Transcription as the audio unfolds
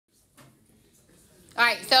All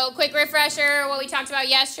right, so quick refresher, what we talked about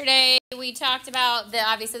yesterday. We talked about,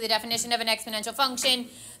 obviously, the definition of an exponential function.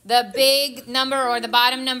 The big number or the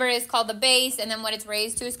bottom number is called the base, and then what it's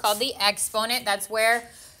raised to is called the exponent. That's where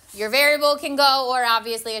your variable can go, or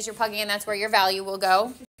obviously, as you're plugging in, that's where your value will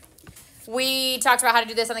go. We talked about how to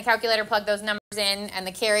do this on the calculator, plug those numbers in, and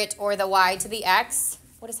the caret or the y to the x.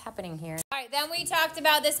 What is happening here? All right, then we talked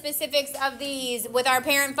about the specifics of these with our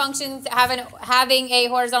parent functions having a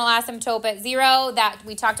horizontal asymptote at 0. That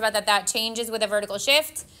we talked about that changes with a vertical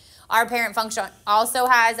shift. Our parent function also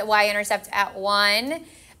has a y-intercept at 1.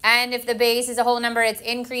 And if the base is a whole number, it's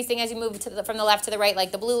increasing as you move from the left to the right,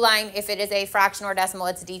 like the blue line. If it is a fraction or decimal,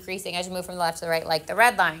 it's decreasing as you move from the left to the right, like the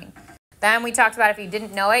red line. Then we talked about if you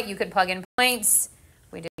didn't know it, you could plug in points.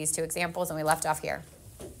 We did these two examples and we left off here.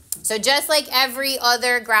 So just like every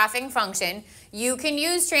other graphing function, you can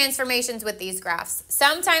use transformations with these graphs.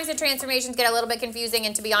 Sometimes the transformations get a little bit confusing,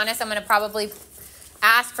 and to be honest, I'm going to probably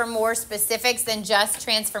ask for more specifics than just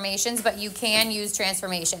transformations, but you can use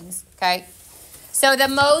transformations, okay? So the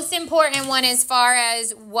most important one as far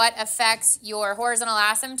as what affects your horizontal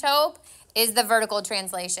asymptote is the vertical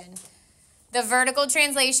translation. The vertical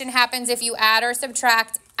translation happens if you add or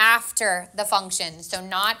subtract after the function. So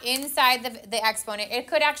not inside the exponent. It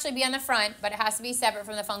could actually be on the front, but it has to be separate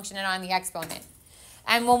from the function and on the exponent.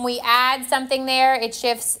 And when we add something there, it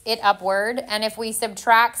shifts it upward. And if we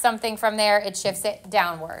subtract something from there, it shifts it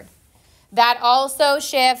downward. That also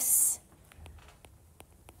shifts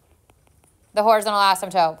the horizontal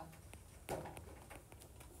asymptote.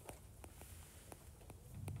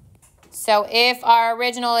 So if our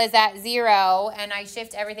original is at 0 and I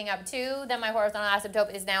shift everything up 2, then my horizontal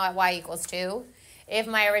asymptote is now at y equals 2. If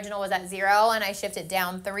my original was at 0 and I shift it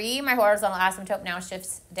down 3, my horizontal asymptote now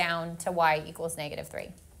shifts down to y equals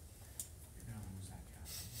 -3.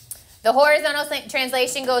 The horizontal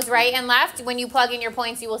translation goes right and left. When you plug in your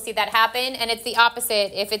points, you will see that happen. And it's the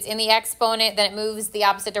opposite. If it's in the exponent, then it moves the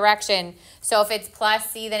opposite direction. So if it's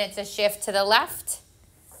plus c, then it's a shift to the left.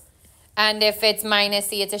 And if it's minus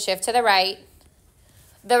c, it's a shift to the right.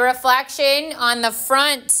 The reflection on the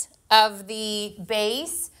front of the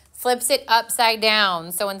base flips it upside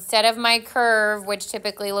down. So instead of my curve, which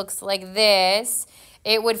typically looks like this,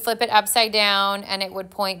 it would flip it upside down and it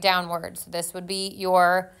would point downward. So this would be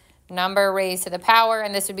your number raised to the power,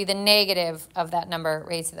 and this would be the negative of that number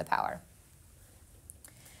raised to the power.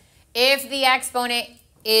 If the exponent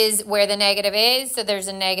is where the negative is, so there's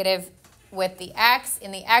a negative with the x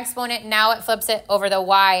in the exponent, now it flips it over the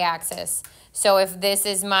y-axis. So if this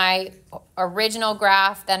is my original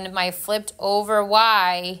graph, then my flipped over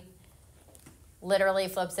y literally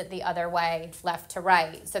flips it the other way, left to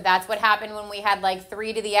right. So that's what happened when we had like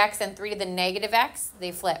 3 to the x and 3 to the negative x.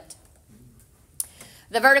 They flipped.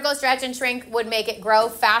 The vertical stretch and shrink would make it grow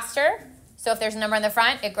faster. So if there's a number in the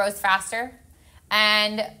front, it grows faster,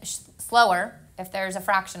 and slower if there's a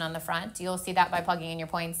fraction on the front. You'll see that by plugging in your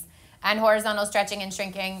points. And horizontal stretching and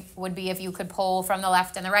shrinking would be if you could pull from the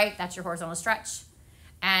left and the right, that's your horizontal stretch.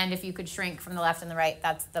 And if you could shrink from the left and the right,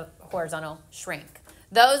 that's the horizontal shrink.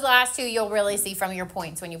 Those last two you'll really see from your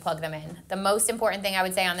points when you plug them in. The most important thing I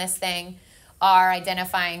would say on this thing are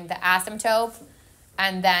identifying the asymptote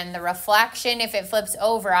and then the reflection. If it flips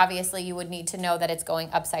over, obviously you would need to know that it's going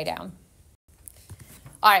upside down.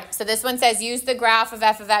 All right, so this one says use the graph of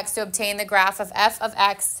f of x to obtain the graph of f of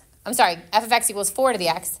x equals 4 to the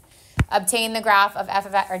x. Obtain the graph of f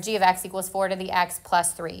of x, or g of x equals 4 to the x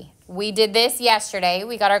plus 3. We did this yesterday.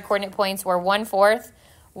 We got our coordinate points were 1/4,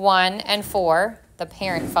 1, and 4, the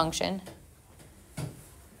parent function.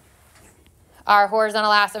 Our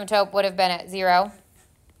horizontal asymptote would have been at 0.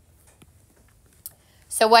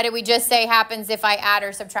 So what did we just say happens if I add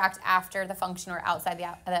or subtract after the function or outside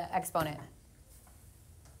the exponent?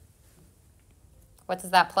 What does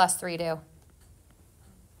that plus 3 do?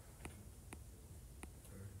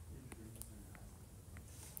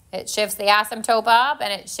 It shifts the asymptote up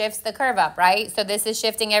and it shifts the curve up, right? So this is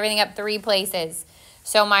shifting everything up 3 places.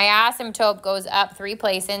 So my asymptote goes up 3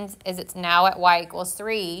 places as it's now at y equals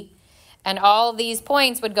 3. And all these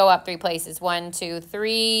points would go up 3 places. 1, 2,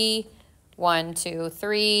 3, 1, 2,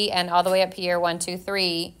 3, and all the way up here, 1, 2,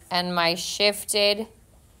 3. And my shifted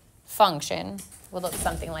function will look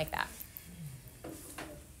something like that.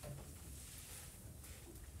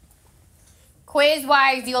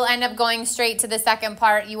 Quiz-wise, you'll end up going straight to the second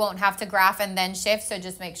part. You won't have to graph and then shift, so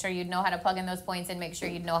just make sure you know how to plug in those points and make sure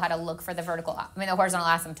you know how to look for the the horizontal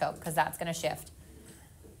asymptote, because that's going to shift.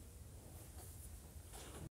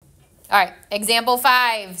 All right, example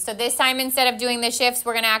 5. So this time, instead of doing the shifts,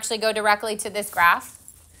 we're going to actually go directly to this graph.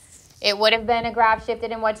 It would have been a graph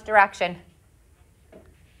shifted in which direction?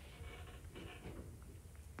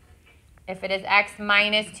 If it is x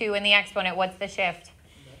minus 2 in the exponent, what's the shift?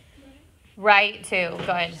 Right 2.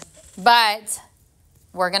 Good. But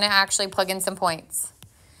we're going to actually plug in some points.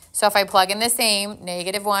 So if I plug in the same,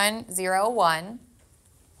 -1, 0, 1,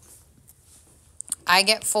 I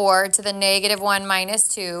get 4 to the -1 minus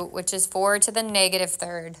 2, which is 4 to the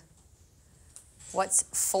 -3rd. What's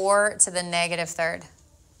 4 to the -3rd?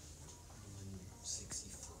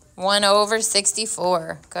 1 over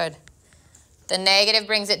 64. Good. The negative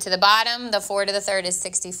brings it to the bottom. The 4 to the 3rd is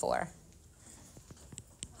 64.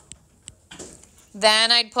 Then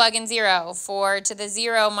I'd plug in 0. 4 to the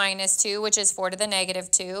 0 minus 2, which is 4 to the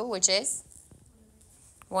 -2, which is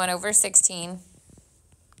 1 over 16.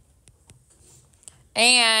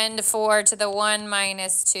 And 4 to the 1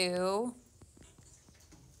 minus 2.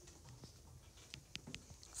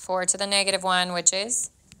 4 to the -1, which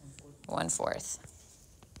is 1/4.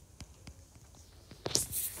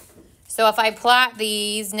 So if I plot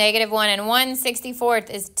these, -1 and 1/64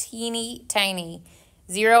 is teeny tiny.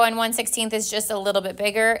 0 and 1/16 is just a little bit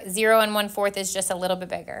bigger. 0 and 1/4 is just a little bit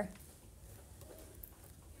bigger.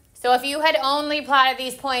 So if you had only plotted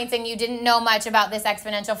these points and you didn't know much about this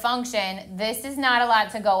exponential function, this is not a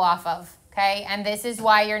lot to go off of, okay? And this is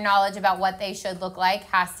why your knowledge about what they should look like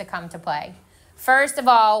has to come to play. First of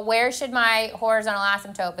all, where should my horizontal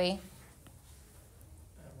asymptote be?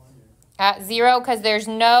 At 0, because there's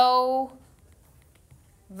no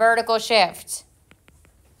vertical shift.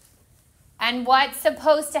 And what's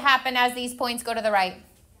supposed to happen as these points go to the right?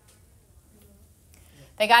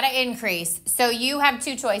 They got to increase. So you have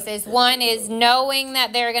two choices. One is knowing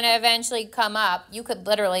that they're going to eventually come up. You could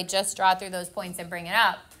literally just draw through those points and bring it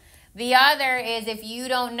up. The other is, if you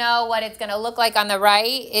don't know what it's going to look like on the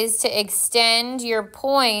right, is to extend your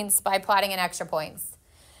points by plotting in extra points.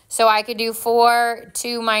 So I could do 4,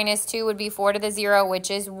 2 minus 2 would be 4 to the 0,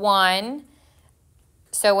 which is 1.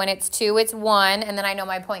 So when it's 2, it's 1, and then I know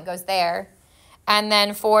my point goes there. And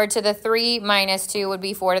then 4 to the 3 minus 2 would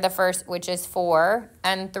be 4 to the 1st, which is 4.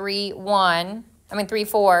 And 3,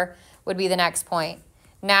 4 would be the next point.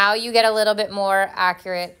 Now you get a little bit more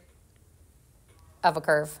accurate of a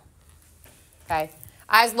curve. Okay.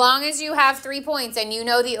 As long as you have 3 points and you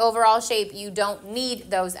know the overall shape, you don't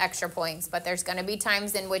need those extra points. But there's going to be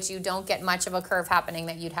times in which you don't get much of a curve happening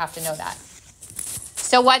that you'd have to know that.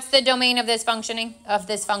 So what's the domain of this function?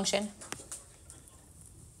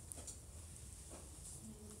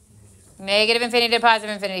 Negative infinity to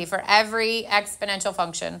positive infinity for every exponential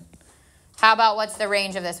function. How about what's the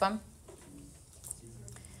range of this one?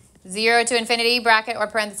 0 to infinity, bracket or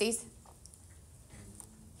parentheses?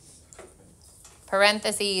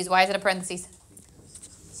 Parentheses. Why is it a parentheses?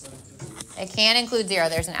 It can't include 0.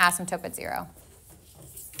 There's an asymptote at 0.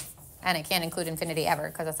 And it can't include infinity ever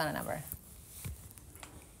because it's not a number.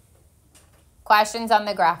 Questions on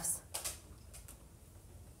the graphs?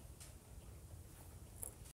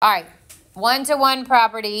 All right. One-to-one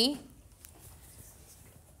property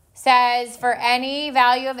says for any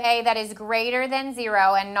value of a that is greater than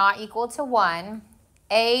 0 and not equal to 1,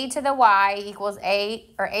 a to the y equals a,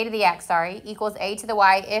 or a to the x, sorry, equals a to the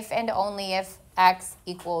y if and only if x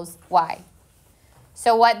equals y.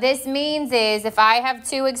 So what this means is if I have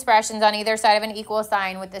two expressions on either side of an equal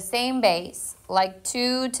sign with the same base, like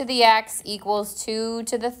 2 to the x equals 2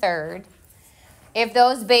 to the 3rd, if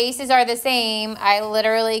those bases are the same, I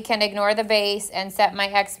literally can ignore the base and set my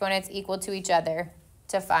exponents equal to each other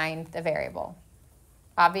to find the variable.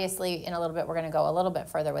 Obviously, in a little bit, we're going to go a little bit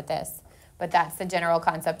further with this, but that's the general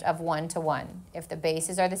concept of one-to-one. If the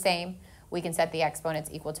bases are the same, we can set the exponents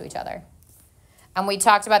equal to each other. And we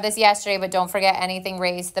talked about this yesterday, but don't forget anything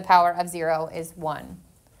raised to the power of 0 is 1.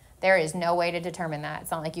 There is no way to determine that.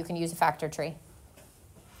 It's not like you can use a factor tree.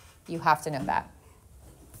 You have to know that.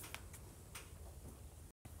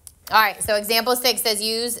 All right, so example 6 says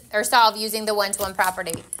use or solve using the one-to-one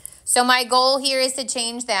property. So my goal here is to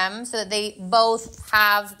change them so that they both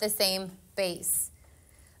have the same base.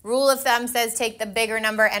 Rule of thumb says take the bigger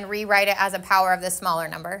number and rewrite it as a power of the smaller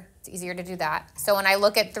number. It's easier to do that. So when I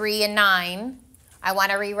look at 3 and 9, I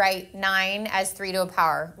want to rewrite 9 as 3 to a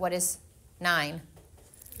power. What is 9?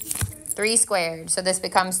 3 squared. So this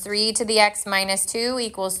becomes 3 to the x minus 2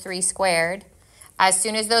 equals 3 squared. As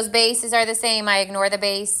soon as those bases are the same, I ignore the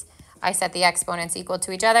base. I set the exponents equal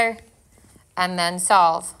to each other and then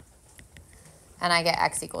solve. And I get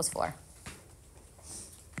x equals 4.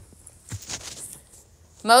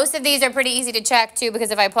 Most of these are pretty easy to check too, because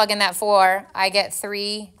if I plug in that 4, I get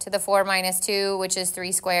 3 to the 4 minus 2, which is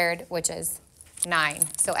 3 squared, which is 9.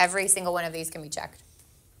 So every single one of these can be checked.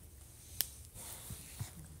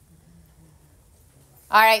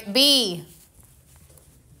 All right, B.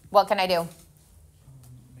 What can I do?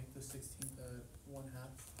 Make the 16th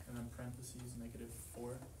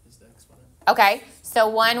the exponent. Okay, so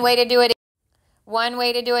one way to do it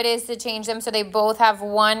is to change them so they both have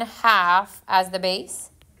 1/2 as the base.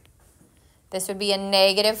 This would be a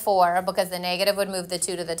 -4 because the negative would move the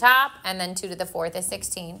 2 to the top, and then 2 to the 4th is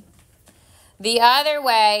 16. The other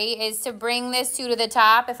way is to bring this 2 to the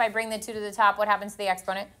top. If I bring the 2 to the top, what happens to the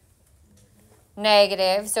exponent?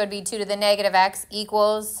 Negative. So it'd be 2 to the -x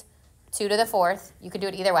equals 2 to the 4th. You could do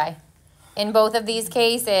it either way. In both of these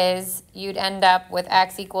cases, you'd end up with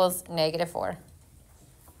x equals -4.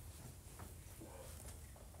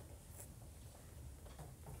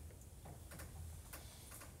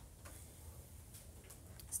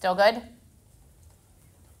 Still good?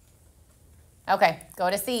 Okay, go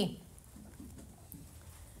to C.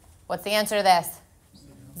 What's the answer to this?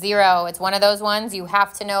 0. It's one of those ones you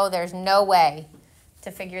have to know. There's no way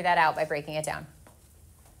to figure that out by breaking it down.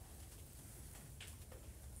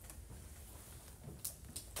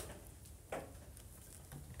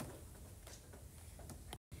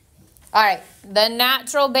 All right, the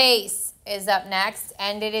natural base is up next,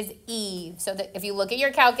 and it is E. So that if you look at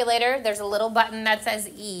your calculator, there's a little button that says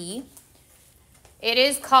E. It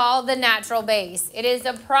is called the natural base. It is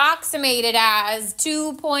approximated as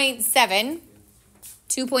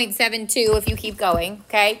 2.72 if you keep going,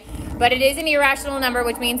 okay? But it is an irrational number,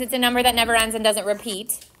 which means it's a number that never ends and doesn't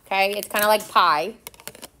repeat, okay? It's kind of like pi.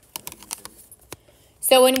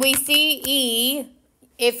 So when we see E,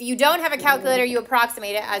 if you don't have a calculator, you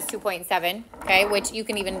approximate it as 2.7, okay? Which you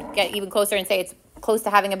can even get even closer and say it's close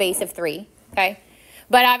to having a base of 3, okay?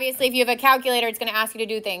 But obviously, if you have a calculator, it's going to ask you to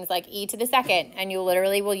do things like e to the second, and you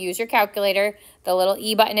literally will use your calculator. The little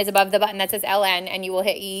E button is above the button that says ln, and you will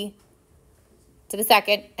hit e to the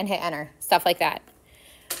second and hit enter, stuff like that.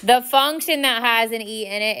 The function that has an e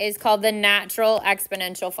in it is called the natural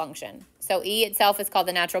exponential function. So e itself is called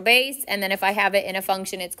the natural base, and then if I have it in a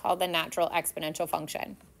function, it's called the natural exponential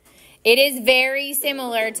function. It is very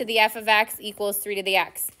similar to the f of x equals 3 to the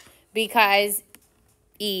x, because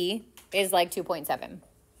e is like 2.7.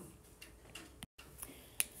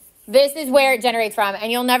 This is where it generates from,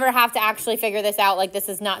 and you'll never have to actually figure this out. Like, this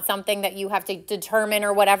is not something that you have to determine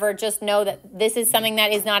or whatever. Just know that this is something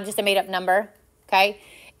that is not just a made-up number, okay?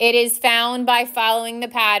 It is found by following the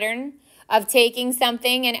pattern of taking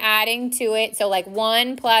something and adding to it. So like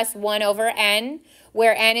 1 plus 1 over n,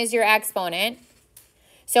 where n is your exponent.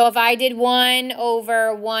 So if I did 1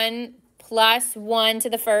 over 1 plus 1 to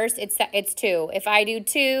the first, it's 2. If I do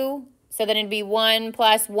 2, so then it'd be 1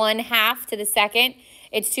 plus 1/2 to the second,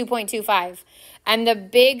 it's 2.25. And the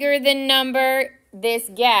bigger the number this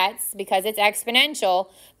gets, because it's exponential,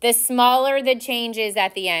 the smaller the change is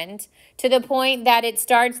at the end, to the point that it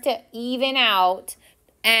starts to even out,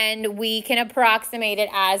 and we can approximate it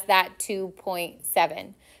as that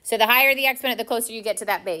 2.7. So the higher the exponent, the closer you get to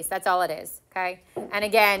that base. That's all it is, okay? And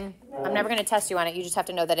again, I'm never going to test you on it. You just have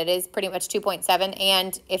to know that it is pretty much 2.7,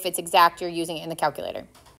 and if it's exact, you're using it in the calculator.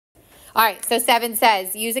 All right, so 7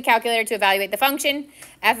 says, use a calculator to evaluate the function.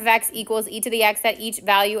 F of x equals e to the x at each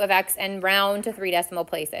value of x and round to 3 decimal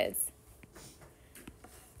places.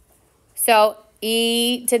 So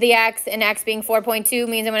e to the x and x being 4.2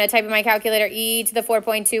 means I'm going to type in my calculator e to the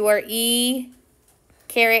 4.2, or e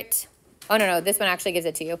caret, oh no, this one actually gives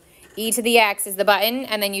it to you. E to the x is the button,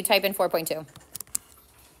 and then you type in 4.2.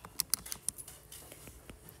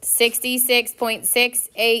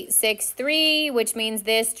 66.6863, which means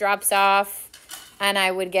this drops off, and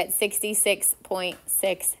I would get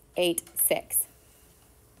 66.686.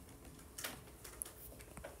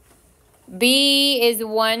 B is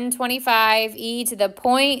 125, e to the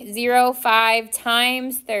 0.05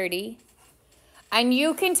 times 30. And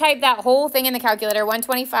you can type that whole thing in the calculator,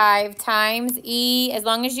 125 times e, as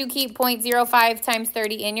long as you keep 0.05 times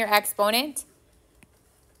 30 in your exponent,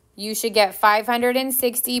 you should get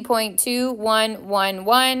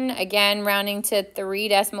 560.2111. Again, rounding to 3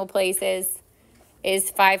 decimal places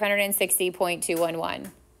is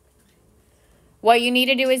 560.211. What you need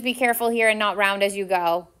to do is be careful here and not round as you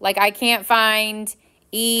go. Like, I can't find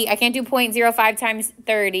e, I can't do 0.05 times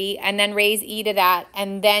 30 and then raise e to that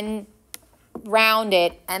and then round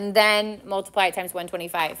it and then multiply it times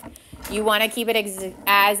 125. You want to keep it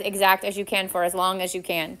as exact as you can for as long as you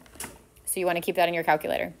can. So you want to keep that in your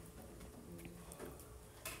calculator.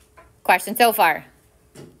 Question so far?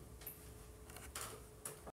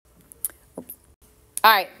 Oops.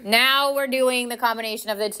 All right, now we're doing the combination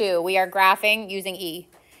of the two. We are graphing using E.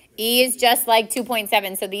 E is just like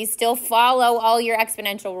 2.7, so these still follow all your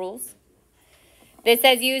exponential rules. This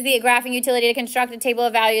says use the graphing utility to construct a table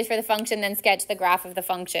of values for the function, then sketch the graph of the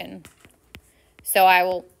function. So I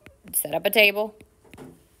will set up a table.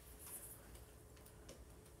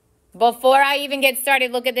 Before I even get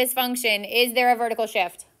started, look at this function. Is there a vertical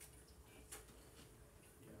shift?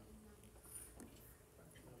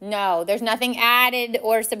 No, there's nothing added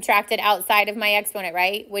or subtracted outside of my exponent,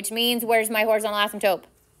 right? Which means, where's my horizontal asymptote?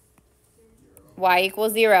 Y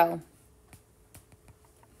equals 0.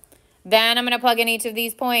 Then I'm going to plug in each of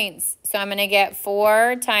these points. So I'm going to get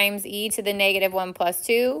 4 times e to the negative 1 plus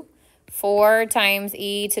 2, 4 times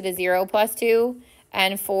e to the 0 plus 2,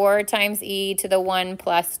 and 4 times e to the 1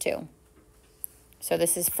 plus 2. So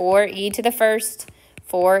this is 4e to the first,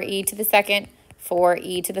 4e to the second,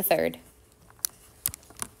 4e to the third.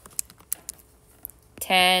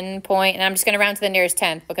 10 point, and I'm just going to round to the nearest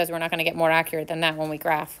tenth because we're not going to get more accurate than that when we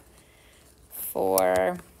graph.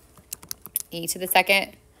 4e to the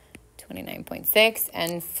second, 29.6,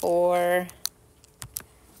 and 4e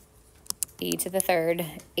to the third,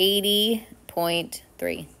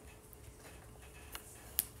 80.3.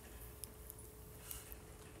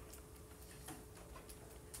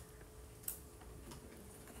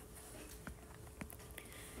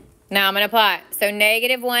 Now I'm going to plot. So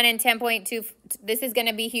negative 1 and 10.2, this is going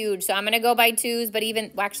to be huge. So I'm going to go by 2s, but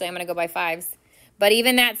even, well, actually I'm going to go by 5s. But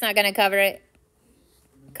even that's not going to cover it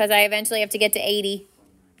because I eventually have to get to 80.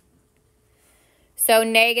 So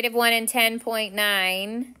negative 1 and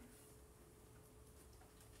 10.9.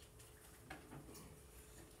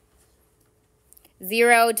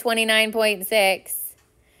 Zero, 29.6,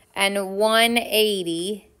 and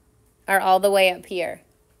 180 are all the way up here.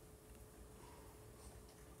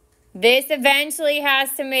 This eventually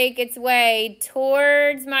has to make its way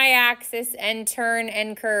towards my axis and turn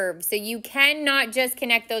and curve. So you cannot just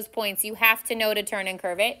connect those points. You have to know to turn and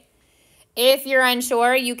curve it. If you're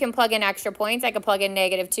unsure, you can plug in extra points. I could plug in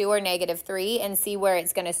 -2 or -3 and see where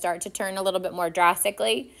it's going to start to turn a little bit more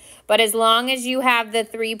drastically. But as long as you have the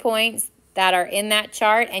 3 points that are in that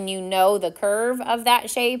chart and you know the curve of that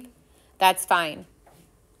shape, that's fine.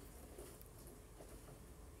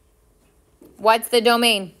 What's the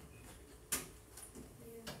domain?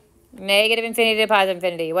 Negative infinity to positive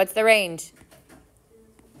infinity. What's the range?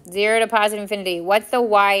 0 to positive infinity. What's the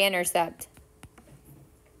y-intercept?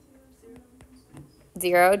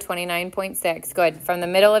 0, 29.6. Good. From the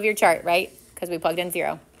middle of your chart, right? Because we plugged in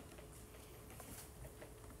 0.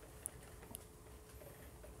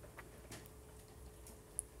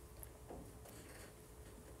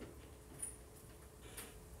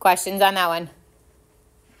 Questions on that one?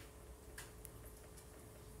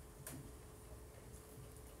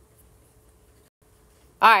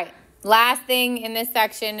 All right, last thing in this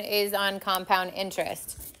section is on compound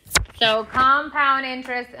interest. So compound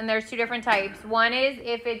interest, and there's 2 different types. One is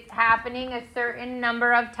if it's happening a certain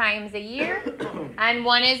number of times a year, and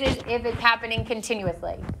one is if it's happening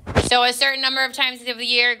continuously. So a certain number of times of the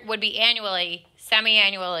year would be annually,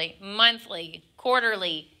 semi-annually, monthly,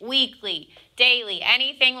 quarterly, weekly, daily,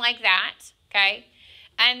 anything like that, okay?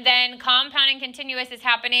 And then compounding continuous is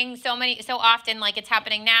happening so often, like it's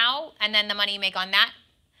happening now, and then the money you make on that,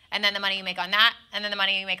 and then the money you make on that, and then the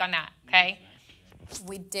money you make on that, okay?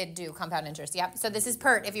 We did do compound interest, yep. So this is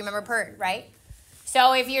PERT, if you remember PERT, right?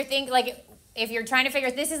 So if you're if you're trying to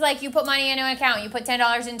figure, this is like you put money into an account, you put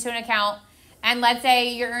 $10 into an account, and let's say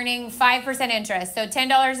you're earning 5% interest. So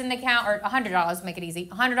 $10 in the account, or $100, make it easy,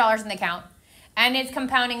 $100 in the account, and it's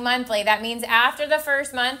compounding monthly. That means after the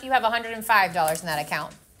first month, you have $105 in that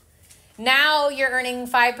account. Now you're earning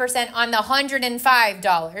 5% on the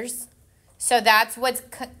 $105. So that's what's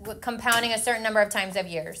compounding a certain number of times a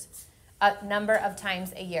year.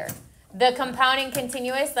 The compounding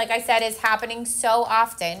continuous, like I said, is happening so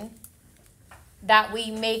often that we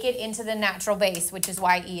make it into the natural base, which is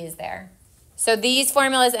why E is there. So these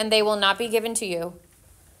formulas, and they will not be given to you,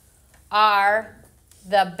 are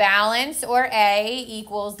the balance, or A,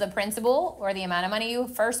 equals the principal, or the amount of money you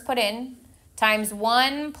first put in, times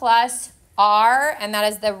 1 plus R, and that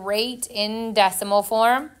is the rate in decimal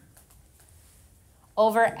form,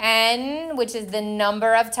 over N, which is the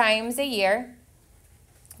number of times a year,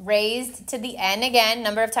 raised to the N again,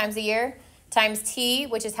 number of times a year, times T,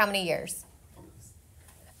 which is how many years.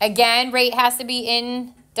 Again, rate has to be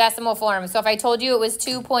in decimal form. So if I told you it was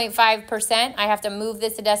 2.5%, I have to move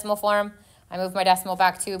this to decimal form. I move my decimal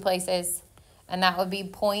back 2 places, and that would be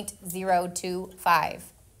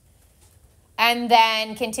 0.025. And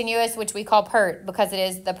then continuous, which we call PERT, because it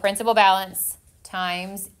is the principal balance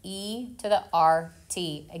times E to the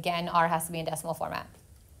RT. Again, R has to be in decimal format.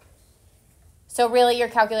 So really, your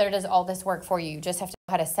calculator does all this work for you. You just have to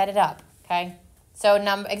know how to set it up, okay? So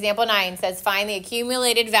example 9 says, find the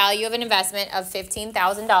accumulated value of an investment of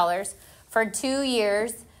 $15,000 for 2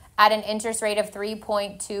 years at an interest rate of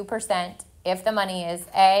 3.2% if the money is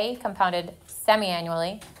A, compounded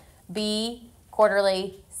semi-annually, B,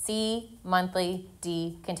 quarterly, C, monthly,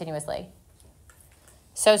 D, continuously.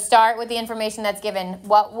 So start with the information that's given.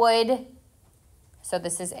 So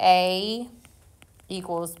this is A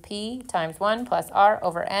equals P times 1 plus R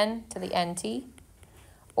over N to the NT.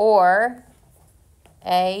 Or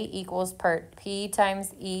A equals PERT, P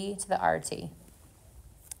times E to the RT.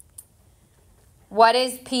 What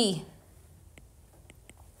is P?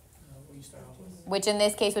 Which in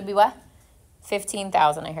this case would be what?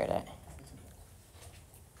 15,000, I heard it.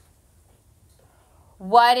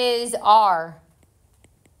 What is R?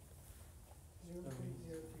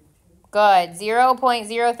 Good,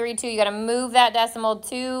 0.032. You got to move that decimal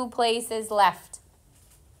 2 places left.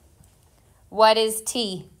 What is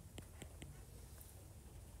T?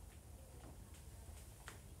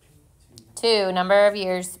 2, number of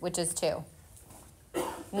years, which is 2.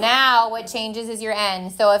 Now what changes is your N.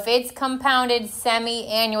 So if it's compounded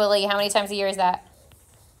semi-annually, how many times a year is that?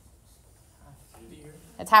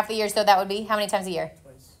 It's half the year, so that would be how many times a year?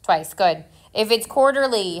 Twice, good. If it's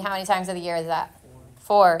quarterly, how many times of the year is that?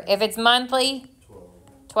 4. If it's monthly?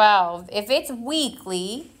 12. If it's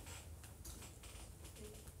weekly?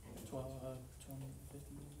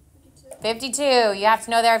 52. You have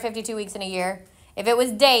to know there are 52 weeks in a year. If it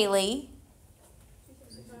was daily?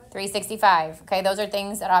 365. Okay, those are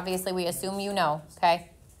things that obviously we assume you know, okay?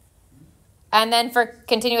 And then for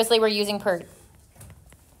continuously, we're using PERT.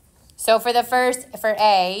 So for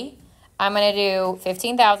A, I'm going to do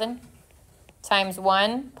 15,000 times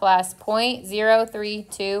 1 plus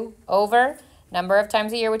 0.032 over number of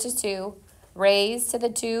times a year, which is 2, raised to the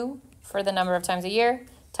 2 for the number of times a year,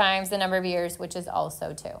 times the number of years, which is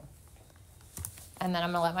also 2. And then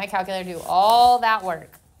I'm going to let my calculator do all that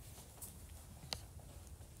work.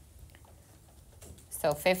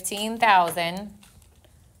 So 15,000,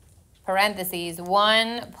 parentheses,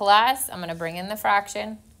 1 plus, I'm going to bring in the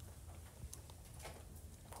fraction,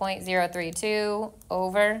 0.032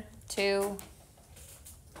 over 2.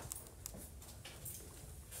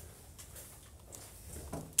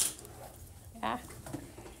 Yeah.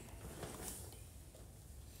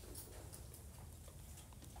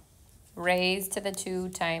 Raised to the 2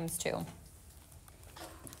 times 2.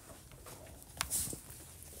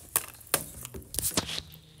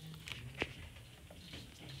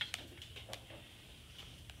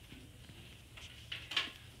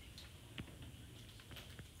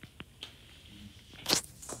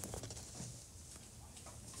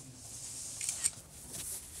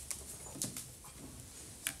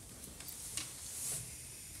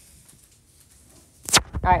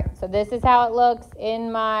 All right, so this is how it looks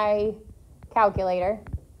in my calculator.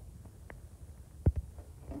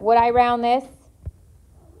 Would I round this?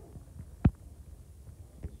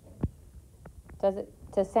 Does it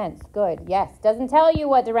to cents? Good, yes. Doesn't tell you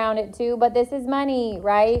what to round it to, but this is money,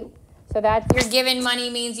 right? So that's your given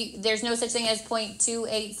money means there's no such thing as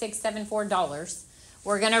 $0.28674.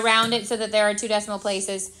 We're going to round it so that there are 2 decimal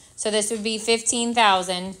places. So this would be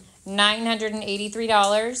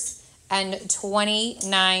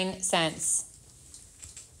 $15,983.29.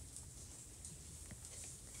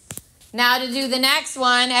 Now to do the next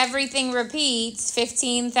one, everything repeats.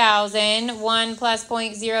 15,000, 1 plus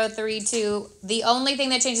 0.032. The only thing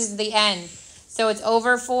that changes is the N. So it's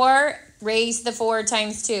over 4, raised to the 4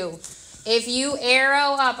 times 2. If you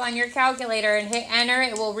arrow up on your calculator and hit enter,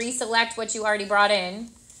 it will reselect what you already brought in.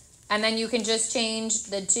 And then you can just change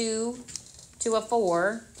the 2 to a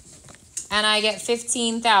 4. And I get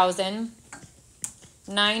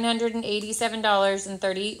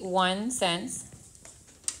 $15,987.31.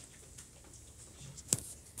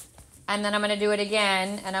 And then I'm going to do it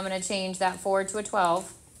again, and I'm going to change that 4 to a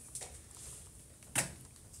 12.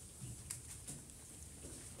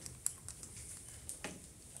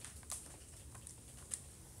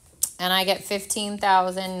 And I get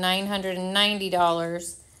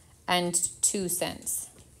 $15,990.02.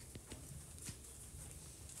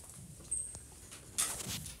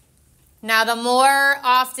 Now, the more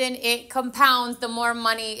often it compounds, the more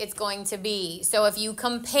money it's going to be. So if you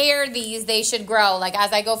compare these, they should grow. Like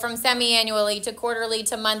as I go from semi-annually to quarterly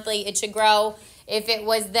to monthly, it should grow. If it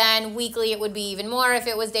was then weekly, it would be even more. If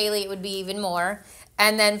it was daily, it would be even more.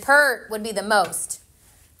 And then PERT would be the most.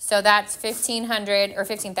 So that's 1,500 or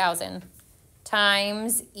 15,000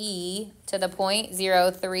 times E to the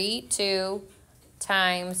 0.032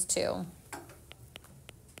 times 2.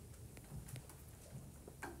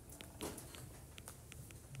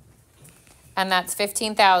 And that's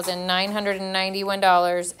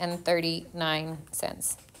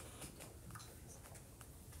 $15,991.39.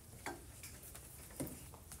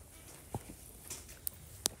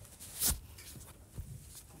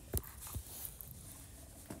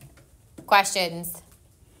 Questions?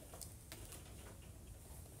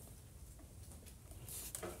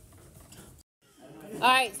 All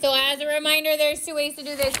right, so as a reminder, there's 2 ways to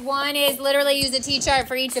do this. One is literally use a T-chart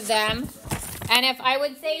for each of them. And if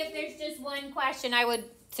there's just one question, I would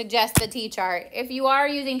suggest the T-chart. If you are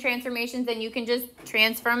using transformations, then you can just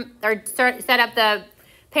transform or set up the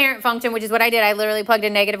parent function, which is what I did. I literally plugged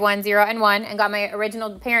in -1, 0, and 1 and got my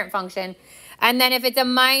original parent function. And then if it's a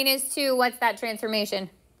 -2, what's that transformation?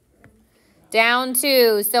 Down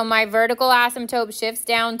 2. So my vertical asymptote shifts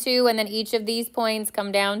down 2, and then each of these points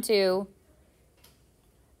come down 2.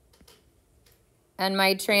 And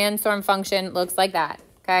my transform function looks like that,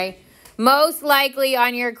 okay? Most likely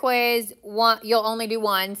on your quiz, you'll only do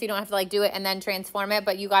one, so you don't have to like do it and then transform it,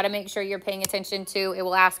 but you got to make sure you're paying attention to, it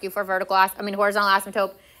will ask you for horizontal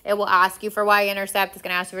asymptote. It will ask you for y-intercept. It's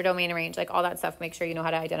going to ask you for domain and range, like all that stuff. Make sure you know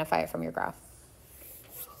how to identify it from your graph.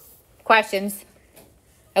 Questions?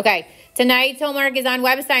 Okay, tonight's homework is on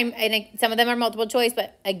website, and some of them are multiple choice,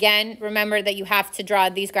 but again, remember that you have to draw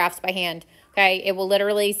these graphs by hand. Okay, it will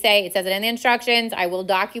literally say, it says it in the instructions, I will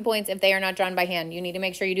dock you points if they are not drawn by hand. You need to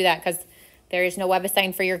make sure you do that because there is no web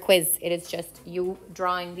assigned for your quiz. It is just you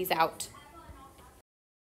drawing these out.